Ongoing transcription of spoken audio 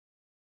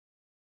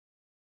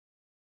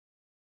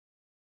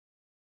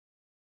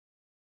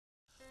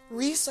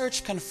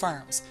Research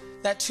confirms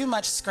that too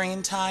much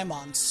screen time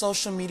on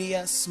social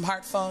media,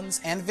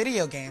 smartphones, and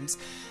video games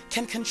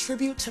can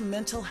contribute to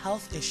mental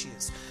health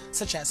issues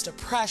such as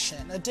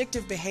depression,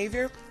 addictive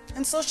behavior,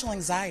 and social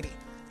anxiety.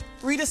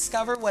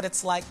 Rediscover what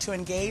it's like to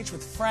engage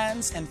with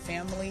friends and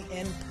family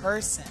in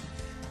person.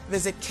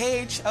 Visit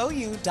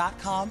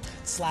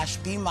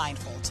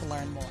khou.com/BeMindful to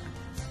learn more.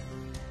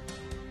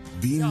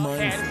 Be Your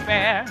mindful. head is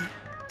bare.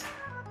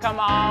 Come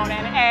on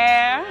and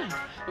air.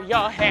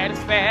 Your head is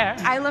bare.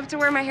 I love to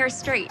wear my hair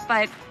straight,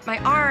 but my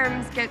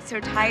arms get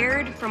so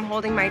tired from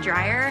holding my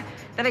dryer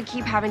that I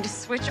keep having to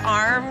switch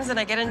arms and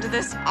I get into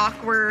this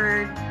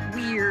awkward,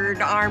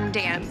 weird arm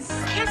dance.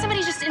 Can't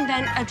somebody just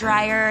invent a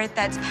dryer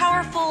that's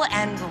powerful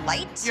and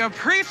light? You're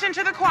preaching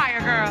to the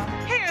choir, girl.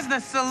 Here's the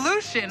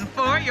solution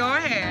for your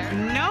hair.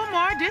 No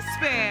more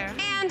despair.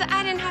 And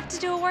I didn't have to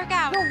do a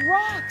workout.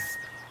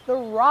 The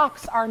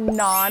rocks are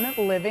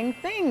non-living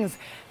things.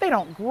 They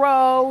don't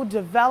grow,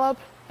 develop,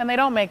 and they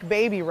don't make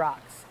baby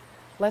rocks.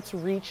 Let's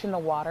reach in the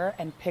water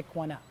and pick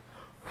one up.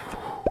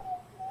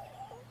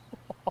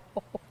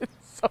 Oh,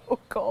 it's so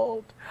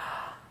cold.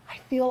 I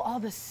feel all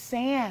the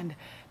sand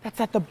that's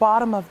at the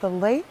bottom of the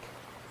lake.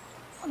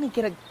 Let me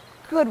get a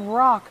good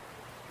rock.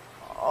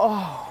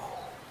 Oh,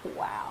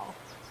 wow.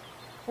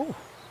 Ooh,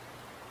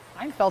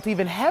 mine felt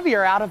even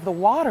heavier out of the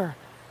water.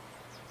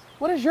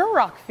 What does your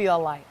rock feel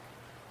like?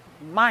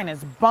 Mine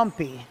is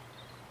bumpy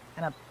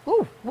and a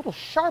little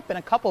sharp in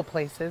a couple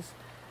places.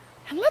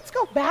 And let's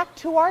go back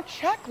to our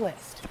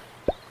checklist.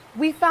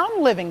 We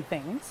found living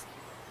things.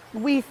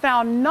 We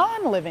found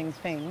non-living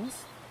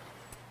things.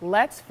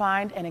 Let's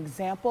find an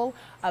example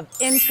of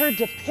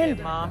interdependence.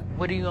 Hey, Mom,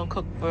 what are you gonna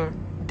cook for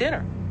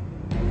dinner?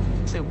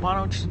 I said, why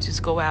don't you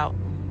just go out,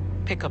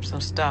 pick up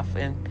some stuff,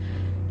 and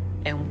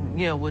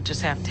you know, we'll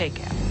just have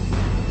takeout.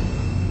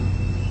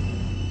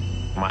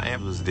 My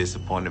aunt was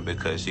disappointed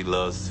because she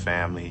loves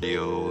family,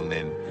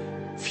 and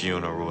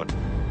funeral.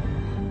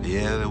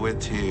 Yeah, there were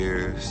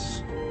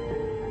tears.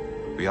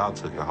 We all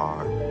took it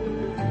hard.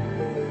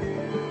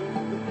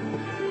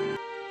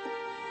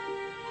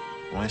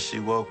 When she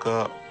woke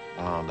up,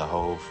 the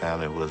whole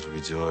family was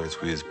rejoiced.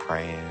 We was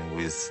praying.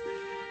 It's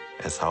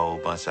a whole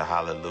bunch of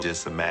hallelujah.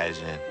 Just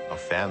imagine a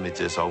family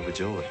just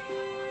overjoyed.